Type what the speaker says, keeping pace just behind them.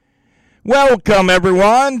Welcome,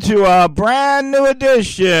 everyone, to a brand new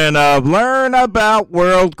edition of Learn About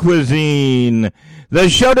World Cuisine, the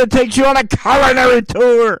show that takes you on a culinary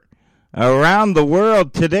tour around the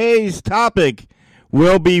world. Today's topic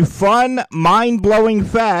will be fun, mind-blowing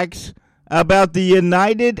facts about the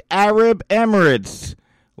United Arab Emirates.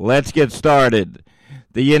 Let's get started.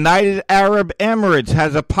 The United Arab Emirates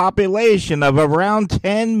has a population of around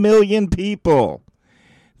 10 million people.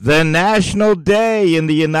 The national day in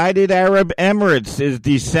the United Arab Emirates is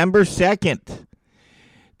December 2nd.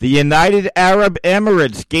 The United Arab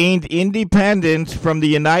Emirates gained independence from the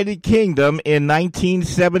United Kingdom in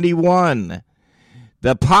 1971.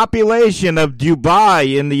 The population of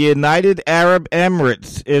Dubai in the United Arab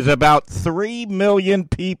Emirates is about 3 million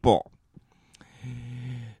people.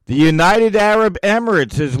 The United Arab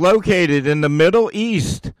Emirates is located in the Middle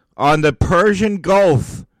East on the Persian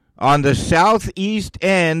Gulf, on the southeast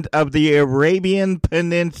end of the Arabian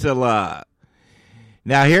Peninsula.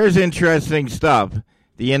 Now, here's interesting stuff.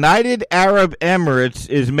 The United Arab Emirates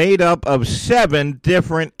is made up of 7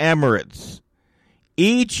 different emirates.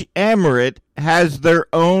 Each emirate has their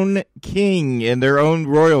own king and their own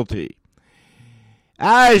royalty.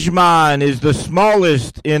 Ajman is the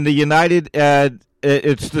smallest in the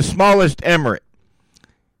it's the smallest emirate.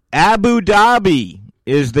 Abu Dhabi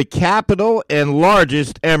is the capital and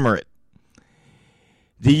largest emirate.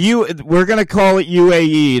 We're going to call it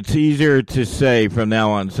UAE. It's easier to say from now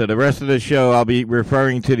on. So the rest of the show, I'll be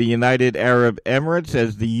referring to the United Arab Emirates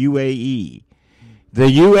as the UAE. The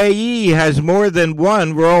UAE has more than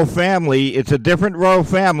one royal family. It's a different royal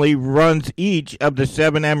family runs each of the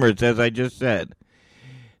 7 emirates, as I just said.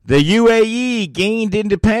 The UAE gained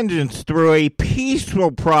independence through a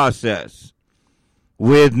peaceful process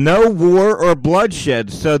with no war or bloodshed.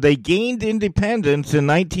 So they gained independence in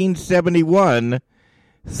 1971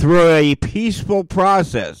 through a peaceful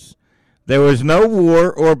process. There was no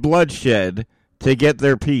war or bloodshed to get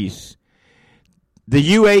their peace. The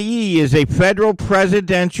UAE is a federal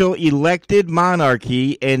presidential elected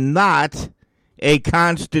monarchy and not a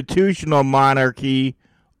constitutional monarchy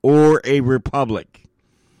or a republic.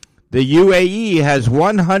 The UAE has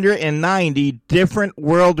 190 different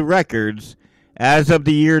world records as of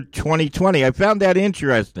the year 2020. I found that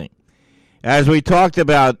interesting. As we talked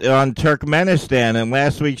about on Turkmenistan in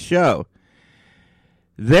last week's show,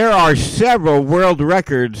 there are several world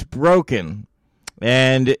records broken,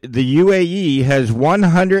 and the UAE has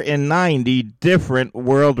 190 different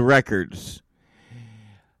world records.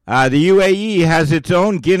 The UAE has its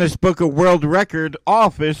own Guinness Book of World Record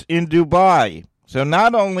office in Dubai. So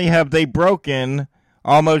not only have they broken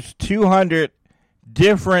almost 200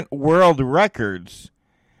 different world records,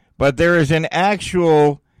 but there is an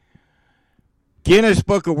actual Guinness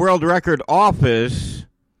Book of World Record office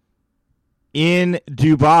in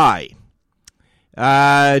Dubai.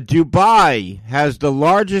 Dubai has the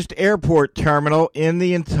largest airport terminal in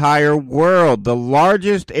the entire world. The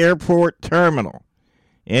largest airport terminal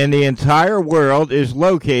in the entire world is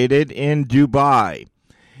located in Dubai.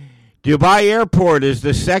 Dubai Airport is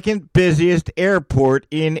the second busiest airport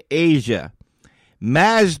in Asia.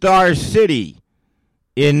 Masdar City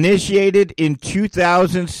initiated in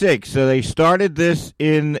 2006, so they started this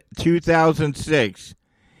in 2006.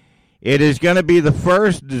 It is going to be the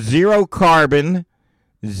first zero carbon,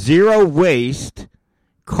 zero waste,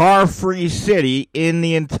 car-free city in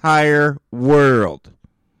the entire world.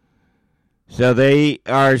 So they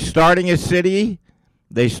are starting a city.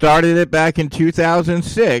 They started it back in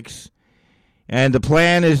 2006, and the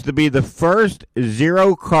plan is to be the first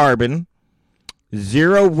zero carbon,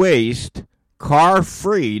 zero waste,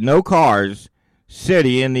 car-free, no cars,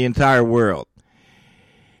 city in the entire world.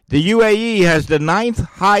 The UAE has the 9th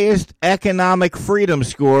highest economic freedom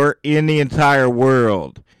score in the entire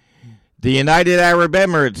world. The United Arab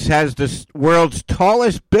Emirates has the world's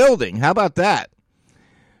tallest building. How about that?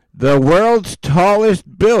 The world's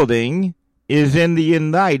tallest building is in the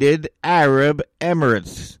United Arab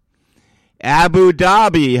Emirates. Abu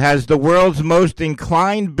Dhabi has the world's most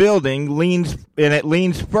inclined building, and it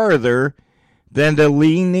leans further than the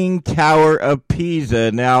Leaning Tower of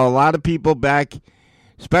Pisa. Now, a lot of people back,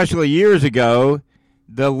 especially years ago,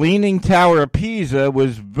 the Leaning Tower of Pisa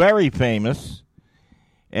was very famous,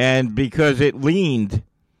 and because it leaned,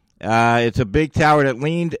 it's a big tower that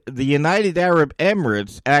leaned. The United Arab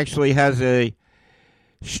Emirates actually has a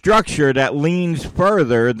structure that leans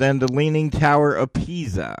further than the Leaning Tower of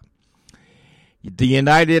Pisa. The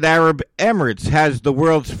United Arab Emirates has the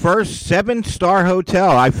world's first 7-star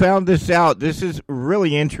hotel. I found this out. This is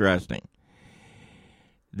really interesting.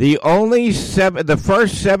 The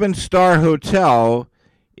first 7-star hotel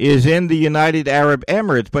is in the United Arab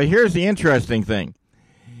Emirates. But here's the interesting thing.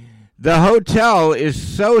 The hotel is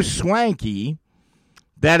so swanky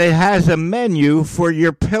that it has a menu for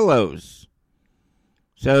your pillows.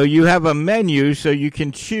 So you have a menu so you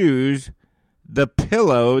can choose the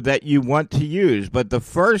pillow that you want to use. But the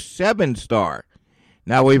first 7-star,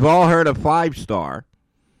 now we've all heard of 5-star,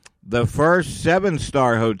 the first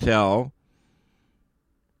 7-star hotel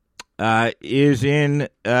is in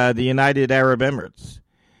the United Arab Emirates.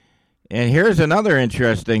 And here's another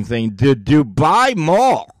interesting thing. The Dubai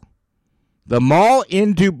Mall, the mall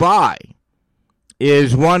in Dubai,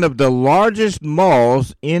 is one of the largest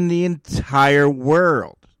malls in the entire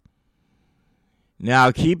world.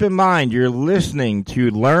 Now, keep in mind, you're listening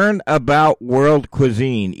to Learn About World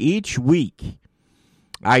Cuisine. Each week,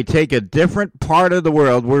 I take a different part of the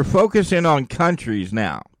world. We're focusing on countries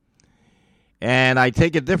now. And I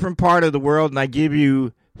take a different part of the world and I give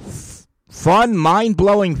you fun,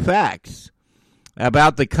 mind-blowing facts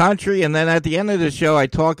about the country. And then at the end of the show, I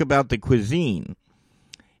talk about the cuisine.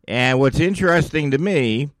 And what's interesting to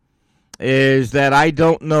me is that I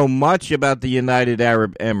don't know much about the United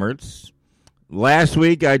Arab Emirates. Last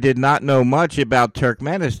week, I did not know much about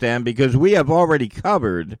Turkmenistan because we have already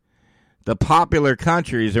covered the popular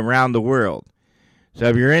countries around the world. So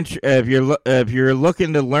if you're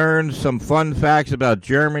looking to learn some fun facts about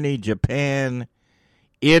Germany, Japan,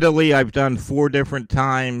 Italy, I've done 4 different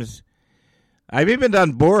times. I've even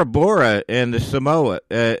done Bora Bora and the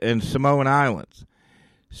Samoan Islands.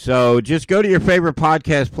 So just go to your favorite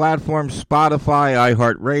podcast platform, Spotify,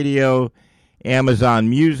 iHeartRadio, Amazon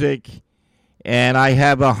Music, and I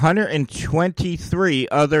have 123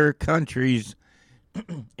 other countries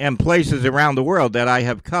and places around the world that I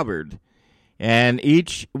have covered. And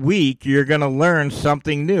each week, you're going to learn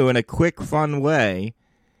something new in a quick, fun way.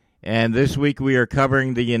 And this week, we are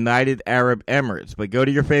covering the United Arab Emirates. But go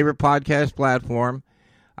to your favorite podcast platform.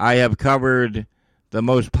 I have covered the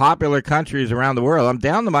most popular countries around the world. I'm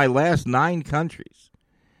down to my last 9 countries.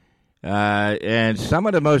 And some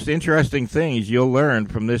of the most interesting things you'll learn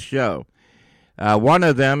from this show. One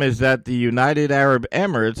of them is that the United Arab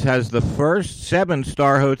Emirates has the first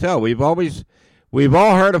 7-star hotel. We've all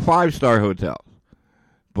heard of 5-star hotels,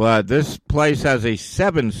 but this place has a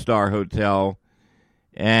 7-star hotel,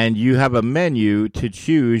 and you have a menu to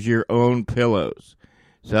choose your own pillows.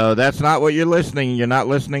 So that's not what you're listening. You're not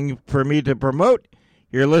listening for me to promote.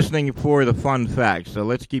 You're listening for the fun facts. So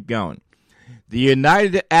let's keep going. The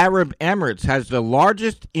United Arab Emirates has the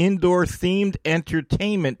largest indoor-themed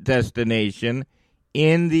entertainment destination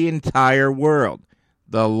in the entire world.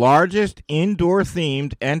 The largest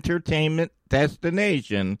indoor-themed entertainment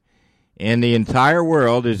destination in the entire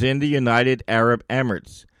world is in the United Arab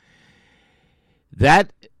Emirates.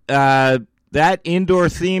 That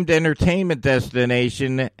indoor-themed entertainment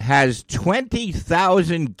destination has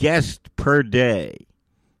 20,000 guests per day.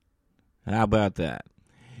 How about that?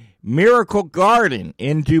 Miracle Garden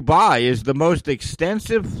in Dubai is the most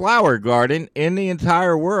extensive flower garden in the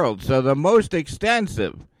entire world. So the most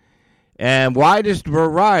extensive and widest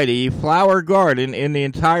variety flower garden in the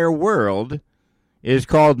entire world is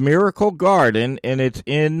called Miracle Garden, and it's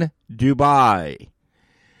in Dubai.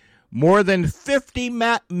 More than 50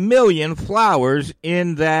 million flowers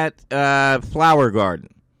in that flower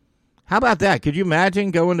garden. How about that? Could you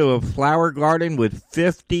imagine going to a flower garden with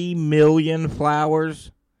 50 million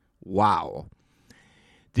flowers? Wow.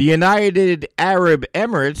 The United Arab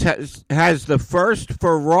Emirates has the first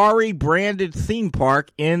Ferrari-branded theme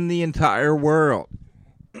park in the entire world.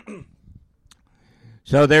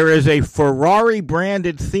 So there is a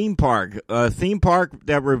Ferrari-branded theme park, a theme park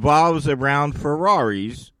that revolves around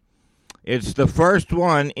Ferraris. It's the first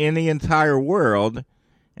one in the entire world,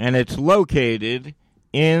 and it's located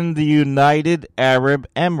in the United Arab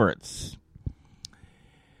Emirates.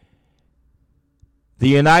 The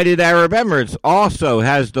United Arab Emirates also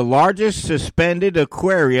has the largest suspended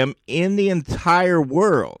aquarium in the entire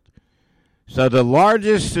world. So the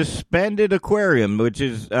largest suspended aquarium, which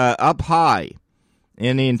is up high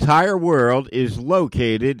in the entire world, is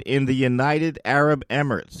located in the United Arab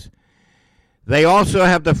Emirates. They also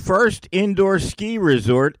have the first indoor ski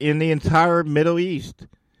resort in the entire Middle East.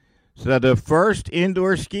 So the first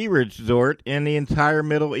indoor ski resort in the entire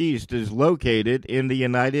Middle East is located in the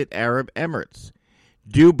United Arab Emirates.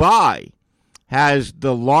 Dubai has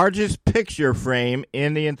the largest picture frame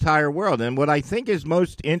in the entire world. And what I think is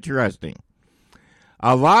most interesting,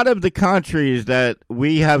 a lot of the countries that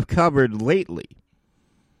we have covered lately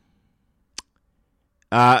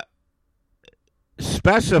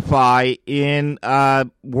specify in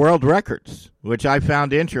world records, which I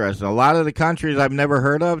found interesting. A lot of the countries I've never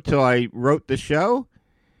heard of till I wrote the show,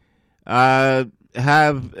 have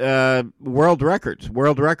world records.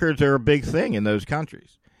 World records are a big thing in those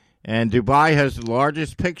countries. And Dubai has the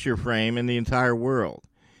largest picture frame in the entire world.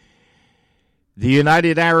 The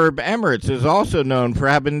United Arab Emirates is also known for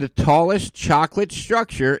having the tallest chocolate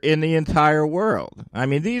structure in the entire world. I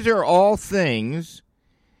mean, these are all things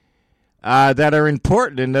that are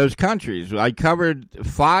important in those countries. I covered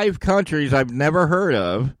 5 countries I've never heard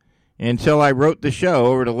of until I wrote the show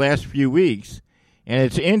over the last few weeks. And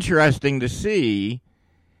it's interesting to see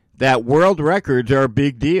that world records are a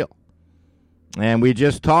big deal. And we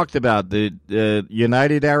just talked about the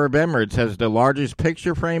United Arab Emirates has the largest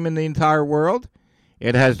picture frame in the entire world.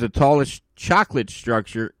 It has the tallest chocolate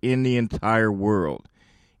structure in the entire world.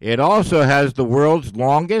 It also has the world's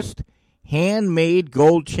longest handmade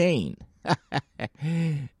gold chain.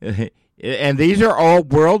 And these are all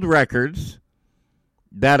world records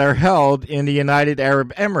that are held in the United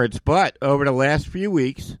Arab Emirates. But over the last few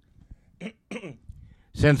weeks,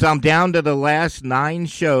 since I'm down to the last 9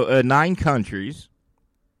 countries,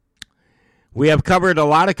 we have covered a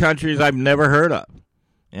lot of countries I've never heard of.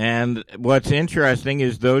 And what's interesting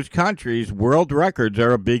is those countries' world records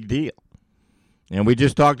are a big deal. And we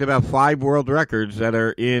just talked about 5 world records that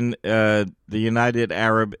are in the United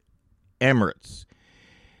Arab Emirates.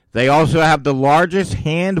 They also have the largest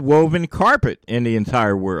hand-woven carpet in the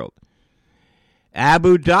entire world.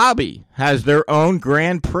 Abu Dhabi has their own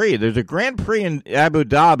Grand Prix. There's a Grand Prix in Abu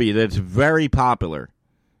Dhabi that's very popular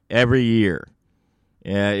every year.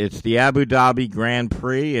 It's the Abu Dhabi Grand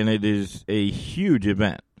Prix, and it is a huge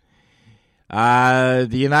event. The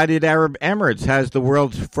United Arab Emirates has the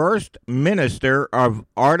world's first minister of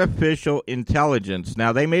artificial intelligence.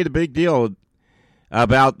 Now, they made a big deal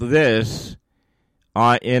about this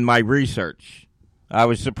in my research. I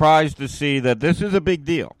was surprised to see that this is a big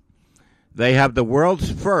deal. They have the world's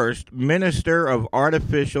first minister of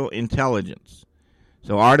artificial intelligence.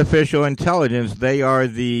 So artificial intelligence, they are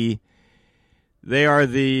the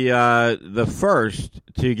first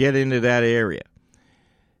to get into that area.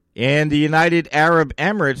 In the United Arab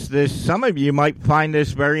Emirates, some of you might find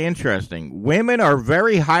this very interesting. Women are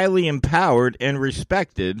very highly empowered and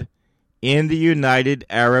respected in the United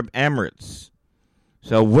Arab Emirates.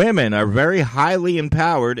 So women are very highly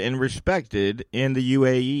empowered and respected in the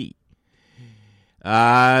UAE.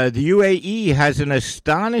 The UAE has an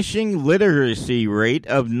astonishing literacy rate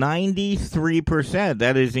of 93%.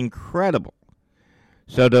 That is incredible.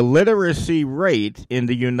 So the literacy rate in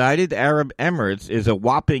the United Arab Emirates is a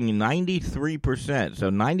whopping 93%. So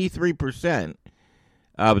 93%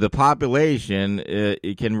 of the population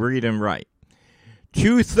it can read and write.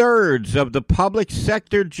 2/3 of the public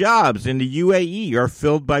sector jobs in the UAE are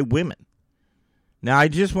filled by women. Now, I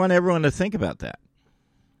just want everyone to think about that.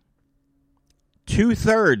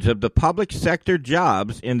 2/3 of the public sector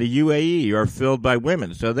jobs in the UAE are filled by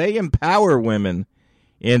women. So they empower women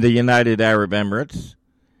in the United Arab Emirates.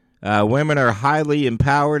 Women are highly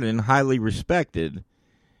empowered and highly respected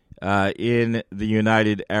in the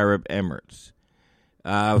United Arab Emirates.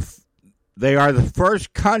 They are the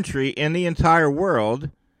first country in the entire world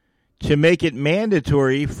to make it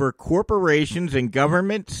mandatory for corporations and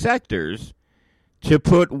government sectors to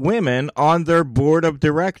put women on their board of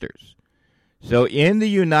directors. So in the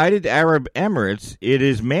United Arab Emirates, it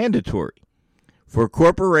is mandatory for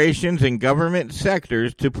corporations and government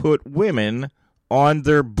sectors to put women on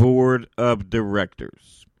their board of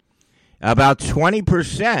directors. About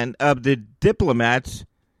 20% of the diplomats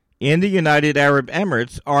in the United Arab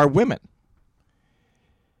Emirates are women.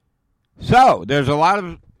 So there's a lot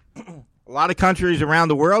of countries around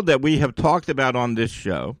the world that we have talked about on this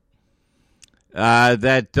show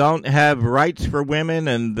that don't have rights for women,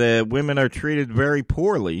 and the women are treated very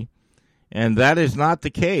poorly. And that is not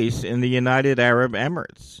the case in the United Arab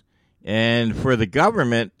Emirates. And for the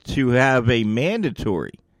government to have a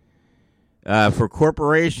mandatory for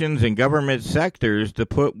corporations and government sectors to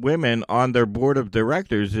put women on their board of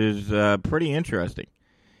directors is pretty interesting.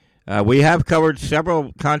 We have covered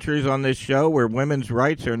several countries on this show where women's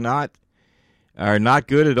rights are not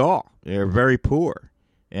good at all. They're very poor.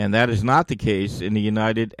 And that is not the case in the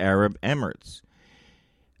United Arab Emirates.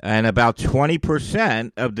 And about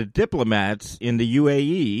 20% of the diplomats in the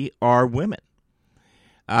UAE are women.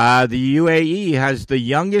 The UAE has the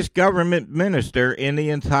youngest government minister in the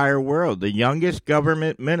entire world. The youngest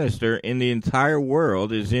government minister in the entire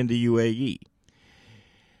world is in the UAE.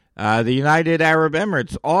 The United Arab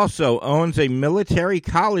Emirates also owns a military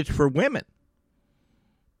college for women.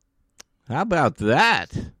 How about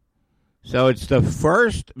that? So it's the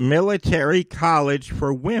first military college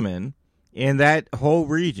for women in that whole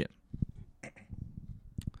region.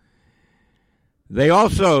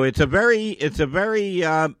 it's a very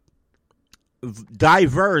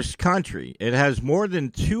diverse country. It has more than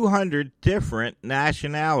 200 different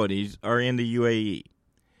nationalities are in the UAE.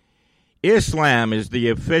 Islam is the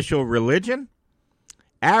official religion.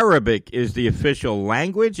 Arabic is the official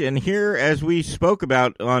language. And here, as we spoke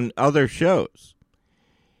about on other shows,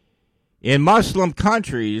 in Muslim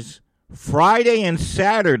countries, Friday and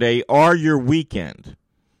Saturday are your weekend.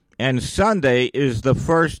 And Sunday is the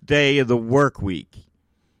first day of the work week.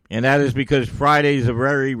 And that is because Friday is a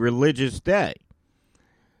very religious day.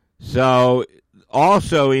 So,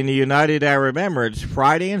 also in the United Arab Emirates,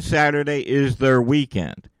 Friday and Saturday is their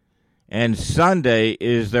weekend. And Sunday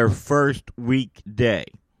is their first weekday.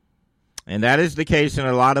 And that is the case in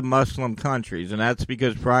a lot of Muslim countries. And that's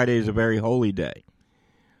because Friday is a very holy day.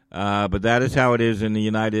 But that is how it is in the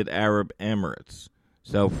United Arab Emirates.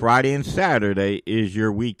 So Friday and Saturday is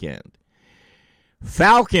your weekend.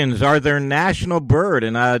 Falcons are their national bird.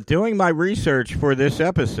 And doing my research for this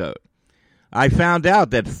episode, I found out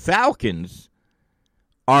that falcons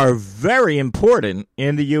are very important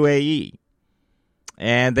in the UAE.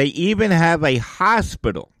 And they even have a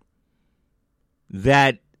hospital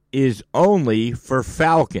that is only for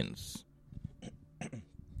falcons.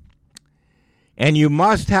 And you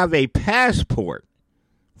must have a passport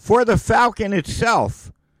for the falcon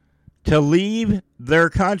itself to leave their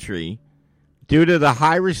country due to the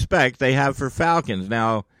high respect they have for falcons.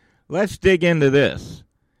 Now, let's dig into this.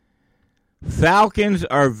 Falcons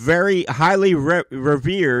are very highly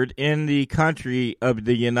revered in the country of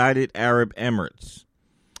the United Arab Emirates.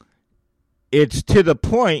 It's to the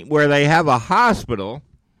point where they have a hospital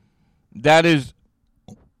that is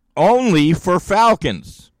only for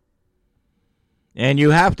falcons. And you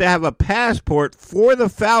have to have a passport for the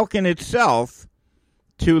falcon itself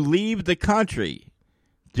to leave the country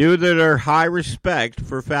due to their high respect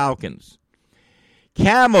for falcons.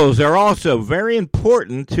 Camels are also very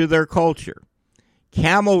important to their culture.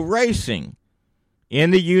 Camel racing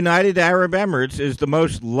in the United Arab Emirates is the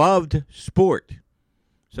most loved sport.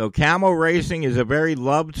 So camel racing is a very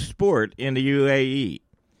loved sport in the UAE.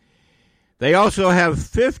 They also have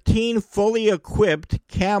 15 fully equipped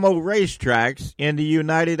camel racetracks in the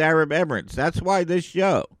United Arab Emirates. That's why this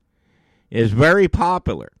show is very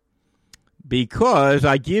popular, because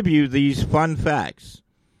I give you these fun facts.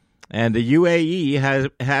 And the UAE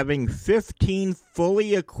having 15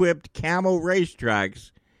 fully equipped camel racetracks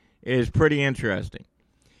is pretty interesting.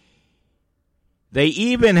 They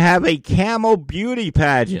even have a camel beauty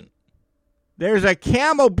pageant. There's a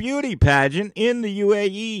camel beauty pageant in the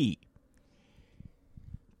UAE.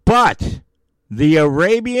 But the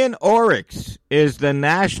Arabian oryx is the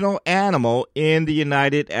national animal in the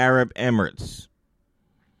United Arab Emirates.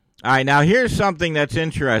 All right, now here's something that's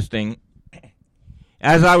interesting.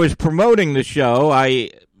 As I was promoting the show, I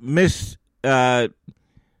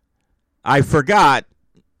forgot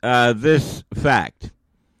this fact.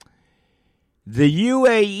 The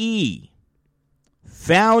UAE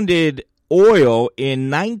founded oil in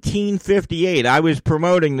 1958. I was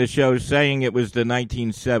promoting the show saying it was the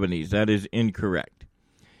 1970s. That is incorrect.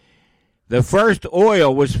 The first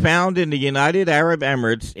oil was found in the United Arab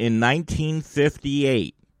Emirates in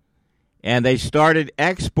 1958, and they started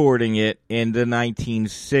exporting it in the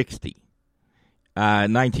 1960s.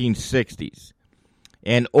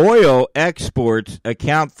 And oil exports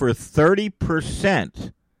account for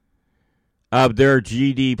 30% of their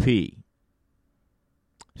GDP.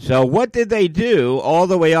 So what did they do all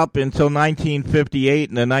the way up until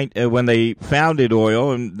 1958 when they founded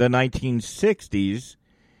oil, in the 1960s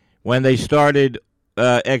when they started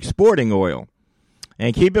exporting oil?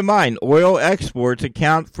 And keep in mind, oil exports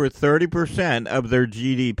account for 30% of their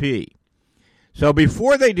GDP. So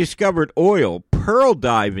before they discovered oil, pearl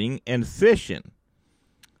diving and fishing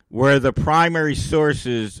were the primary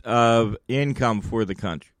sources of income for the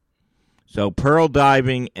country. So pearl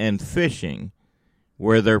diving and fishing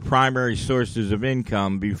were their primary sources of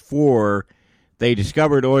income before they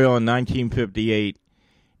discovered oil in 1958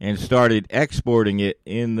 and started exporting it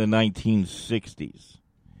in the 1960s.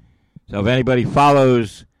 So if anybody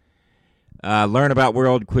follows Learn About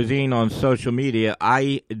World Cuisine on social media,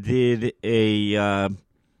 I made a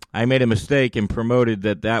mistake and promoted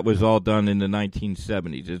that was all done in the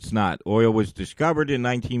 1970s. It's not. Oil was discovered in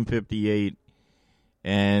 1958,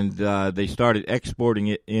 and they started exporting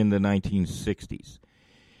it in the 1960s.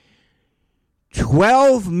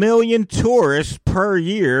 12 million tourists per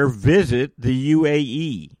year visit the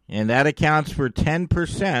UAE, and that accounts for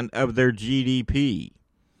 10% of their GDP.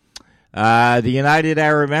 The United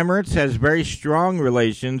Arab Emirates has very strong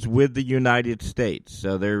relations with the United States,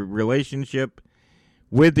 so their relationship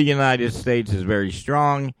with the United States is very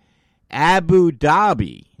strong. Abu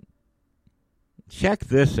Dhabi. Check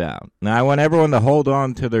this out. Now, I want everyone to hold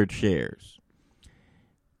on to their chairs.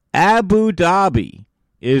 Abu Dhabi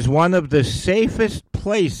is one of the safest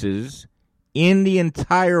places in the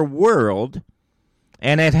entire world,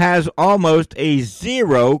 and it has almost a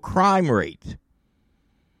 0 crime rate.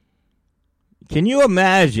 Can you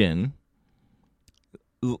imagine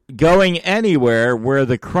going anywhere where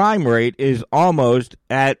the crime rate is almost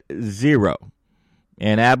at 0?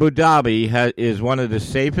 And Abu Dhabi is one of the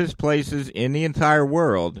safest places in the entire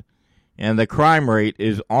world, and the crime rate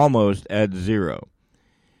is almost at 0.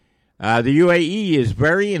 The UAE is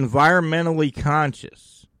very environmentally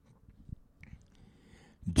conscious.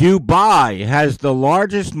 Dubai has the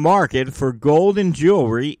largest market for gold and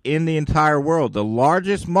jewelry in the entire world. The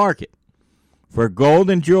largest market for gold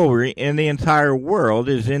and jewelry in the entire world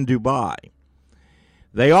is in Dubai.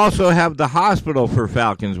 They also have the hospital for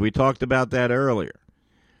falcons. We talked about that earlier.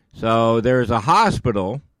 So there's a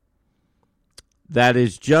hospital that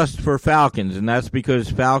is just for falcons, and that's because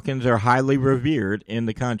falcons are highly revered in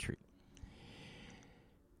the country.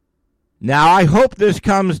 Now, I hope this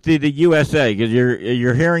comes to the USA, because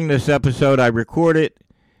you're hearing this episode. I record it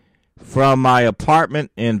from my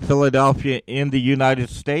apartment in Philadelphia in the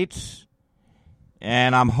United States,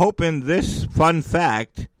 and I'm hoping this fun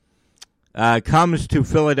fact comes to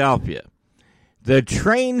Philadelphia. The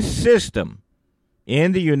train system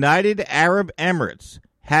in the United Arab Emirates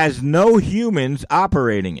has no humans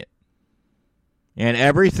operating it, and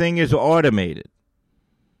everything is automated.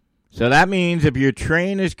 So that means if your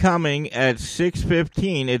train is coming at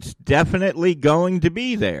 6:15, it's definitely going to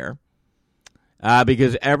be there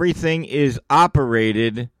because everything is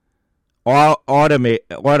operated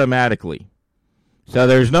automatically. So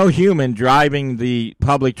there's no human driving the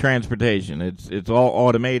public transportation. It's all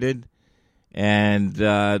automated, and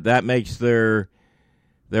that makes their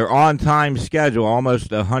on-time schedule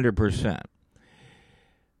almost 100%.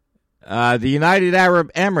 The United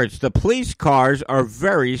Arab Emirates, the police cars are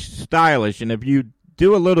very stylish, and if you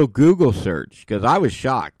do a little Google search, because I was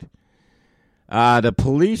shocked, the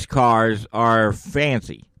police cars are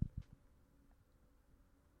fancy.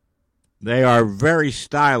 They are very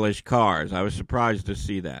stylish cars. I was surprised to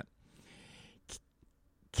see that.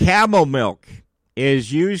 Camel milk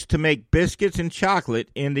is used to make biscuits and chocolate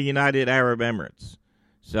in the United Arab Emirates.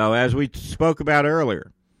 So as we spoke about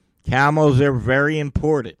earlier, camels are very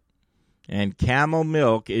important. And camel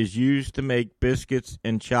milk is used to make biscuits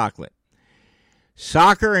and chocolate.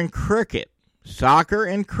 Soccer and cricket. Soccer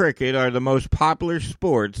and cricket are the most popular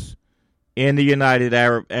sports in the United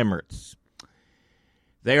Arab Emirates.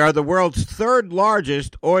 They are the world's third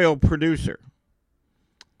largest oil producer.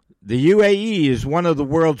 The UAE is one of the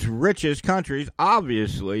world's richest countries,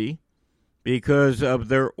 obviously, because of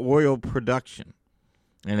their oil production.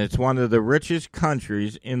 And it's one of the richest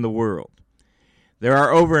countries in the world. There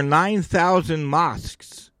are over 9,000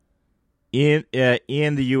 mosques in the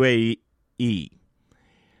UAE.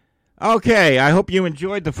 Okay, I hope you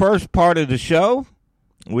enjoyed the first part of the show.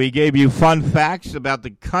 We gave you fun facts about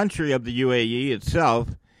the country of the UAE itself.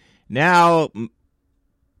 Now,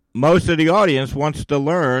 most of the audience wants to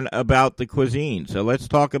learn about the cuisine, so let's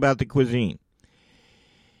talk about the cuisine.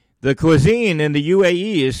 The cuisine in the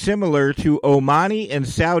UAE is similar to Omani and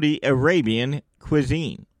Saudi Arabian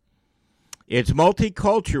cuisine. It's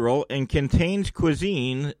multicultural and contains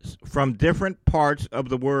cuisine from different parts of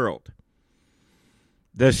the world.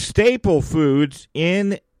 The staple foods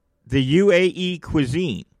in the UAE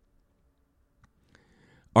cuisine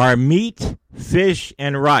are meat, fish,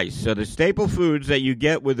 and rice. So the staple foods that you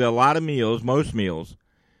get with a lot of meals, most meals,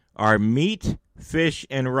 are meat, fish,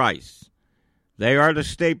 and rice. They are the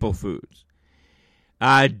staple foods.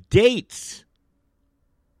 Dates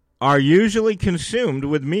are usually consumed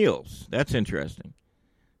with meals. That's interesting.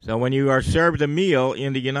 So when you are served a meal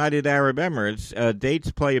in the United Arab Emirates,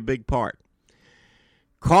 dates play a big part.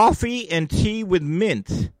 Coffee and tea with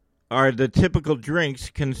mint are the typical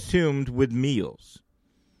drinks consumed with meals.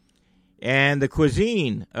 And the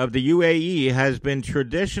cuisine of the UAE has been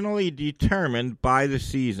traditionally determined by the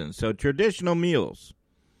season. So traditional meals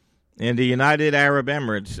in the United Arab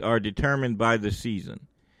Emirates are determined by the season.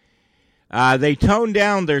 They tone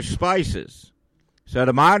down their spices. So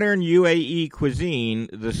the modern UAE cuisine,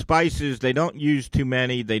 the spices, they don't use too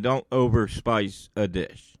many. They don't overspice a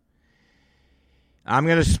dish. I'm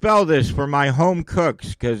going to spell this for my home cooks,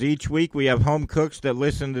 because each week we have home cooks that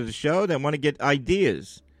listen to the show that want to get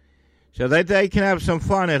ideas so that they can have some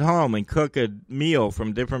fun at home and cook a meal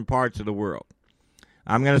from different parts of the world.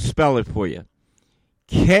 I'm going to spell it for you.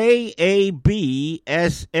 Kabsa.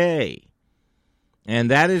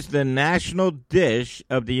 and that is the national dish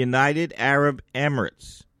of the United Arab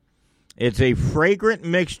Emirates. It's a fragrant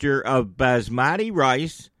mixture of basmati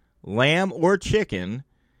rice, lamb or chicken,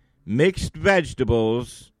 mixed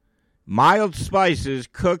vegetables, mild spices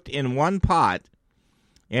cooked in one pot,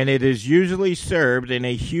 and it is usually served in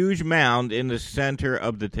a huge mound in the center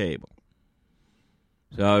of the table.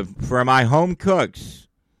 So for my home cooks,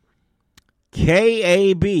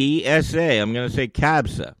 Kabsa, I'm going to say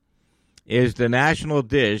kabsa, is the national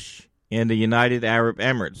dish in the United Arab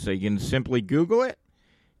Emirates. So you can simply Google it,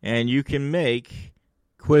 and you can make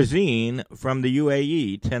cuisine from the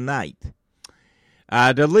UAE tonight.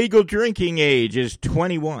 The legal drinking age is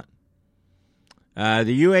 21.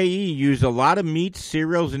 The UAE use a lot of meat,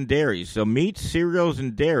 cereals, and dairy. So meat, cereals,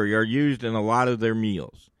 and dairy are used in a lot of their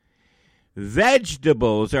meals.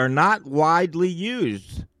 Vegetables are not widely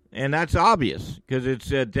used, and that's obvious because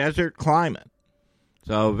it's a desert climate.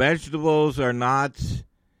 So vegetables are not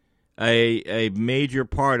a major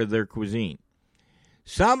part of their cuisine.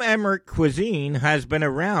 Some Emirate cuisine has been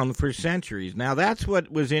around for centuries. Now, that's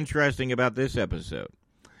what was interesting about this episode.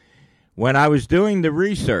 When I was doing the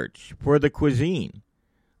research for the cuisine,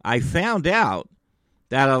 I found out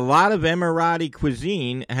that a lot of Emirati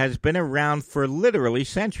cuisine has been around for literally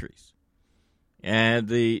centuries. And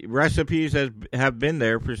the recipes have been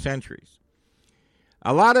there for centuries.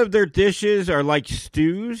 A lot of their dishes are like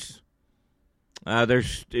stews. They're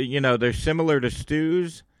similar to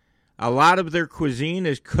stews. A lot of their cuisine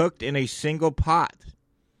is cooked in a single pot.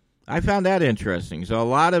 I found that interesting. So a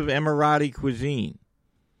lot of Emirati cuisine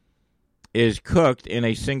is cooked in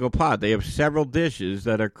a single pot. They have several dishes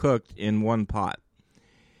that are cooked in one pot.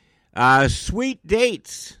 Sweet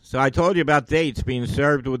dates. So I told you about dates being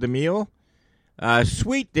served with the meal.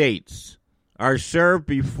 Sweet dates are served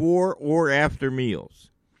before or after meals.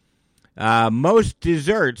 Most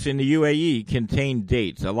desserts in the UAE contain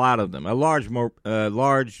dates, a lot of them, a large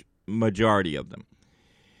majority of them.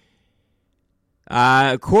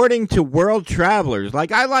 According to World Travelers,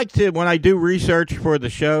 like I like to, when I do research for the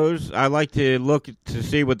shows, I like to look to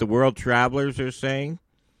see what the World Travelers are saying.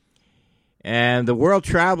 And the World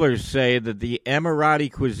Travelers say that the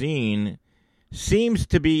Emirati cuisine seems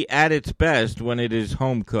to be at its best when it is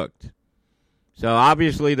home cooked. So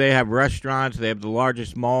obviously they have restaurants, they have the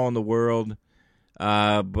largest mall in the world,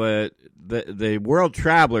 but the World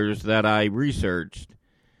Travelers that I researched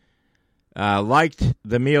liked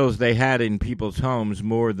the meals they had in people's homes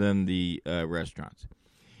more than the restaurants.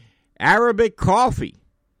 Arabic coffee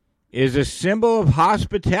is a symbol of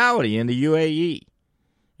hospitality in the UAE,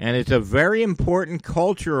 and it's a very important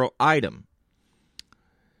cultural item.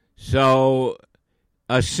 So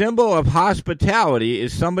a symbol of hospitality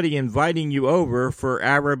is somebody inviting you over for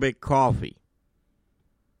Arabic coffee.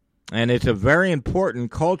 And it's a very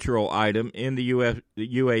important cultural item in the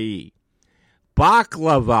UAE.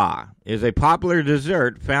 Baklava is a popular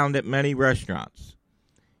dessert found at many restaurants.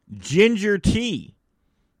 Ginger tea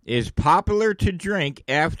is popular to drink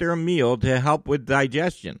after a meal to help with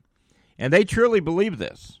digestion. And they truly believe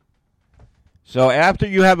this. So after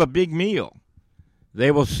you have a big meal, they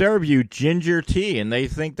will serve you ginger tea, and they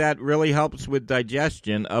think that really helps with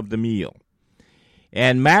digestion of the meal.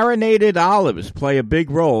 And marinated olives play a big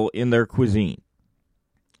role in their cuisine.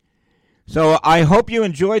 So I hope you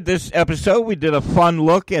enjoyed this episode. We did a fun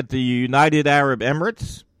look at the United Arab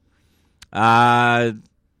Emirates. I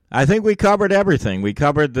think we covered everything. We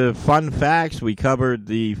covered the fun facts. We covered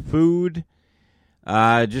the food.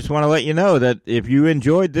 I just want to let you know that if you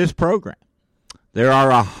enjoyed this program, there are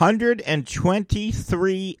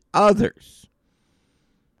 123 others.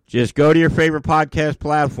 Just go to your favorite podcast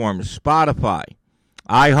platforms, Spotify,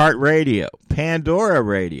 iHeartRadio, Pandora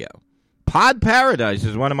Radio. Pod Paradise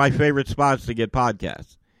is one of my favorite spots to get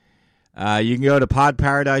podcasts. You can go to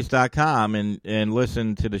podparadise.com and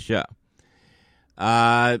listen to the show.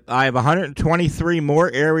 I have 123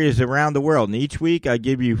 more areas around the world, and each week I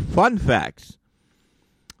give you fun facts.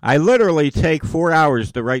 I literally take 4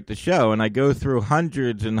 hours to write the show, and I go through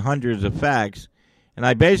hundreds and hundreds of facts, and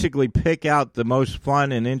I basically pick out the most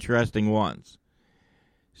fun and interesting ones.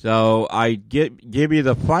 So I give you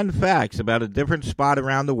the fun facts about a different spot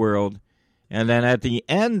around the world, and then at the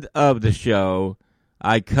end of the show,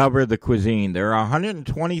 I cover the cuisine. There are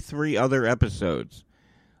 123 other episodes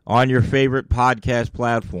on your favorite podcast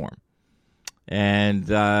platform.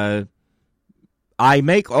 And I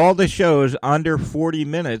make all the shows under 40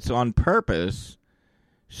 minutes on purpose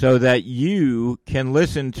so that you can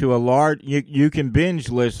listen to you can binge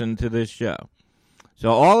listen to this show.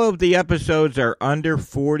 So all of the episodes are under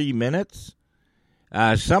 40 minutes.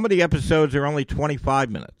 Some of the episodes are only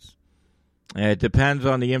 25 minutes. It depends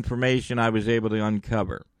on the information I was able to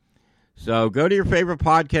uncover. So go to your favorite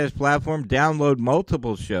podcast platform, download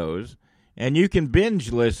multiple shows, and you can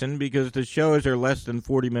binge listen because the shows are less than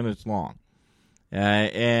 40 minutes long.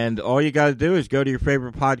 And all you got to do is go to your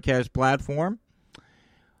favorite podcast platform,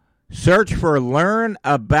 search for Learn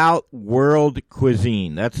About World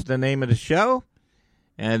Cuisine. That's the name of the show.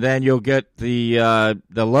 And then you'll get the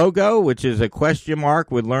logo, which is a question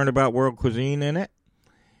mark with Learn About World Cuisine in it.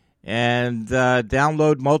 And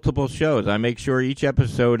download multiple shows. I make sure each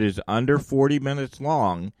episode is under 40 minutes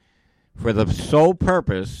long for the sole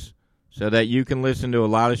purpose so that you can listen to a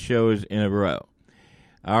lot of shows in a row.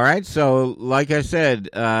 All right, so like I said,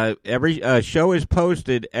 every show is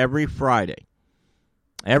posted every Friday.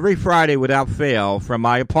 Every Friday without fail from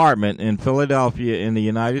my apartment in Philadelphia in the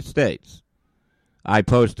United States. I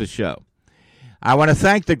post a show. I want to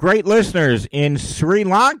thank the great listeners in Sri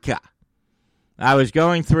Lanka. I was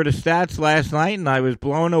going through the stats last night, and I was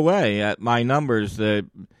blown away at my numbers. The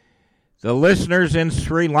listeners in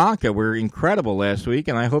Sri Lanka were incredible last week,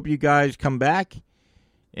 and I hope you guys come back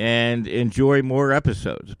and enjoy more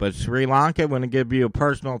episodes. But Sri Lanka, I want to give you a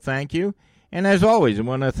personal thank you. And as always, I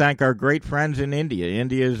want to thank our great friends in India.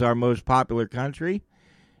 India is our most popular country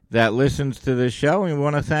that listens to this show, and we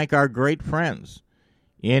want to thank our great friends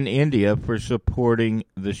in India for supporting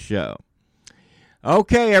the show.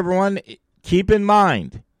 Okay, everyone. Keep in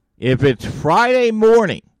mind, if it's Friday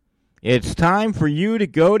morning, it's time for you to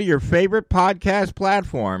go to your favorite podcast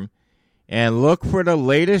platform and look for the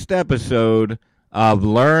latest episode of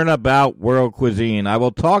Learn About World Cuisine. I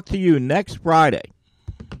will talk to you next Friday.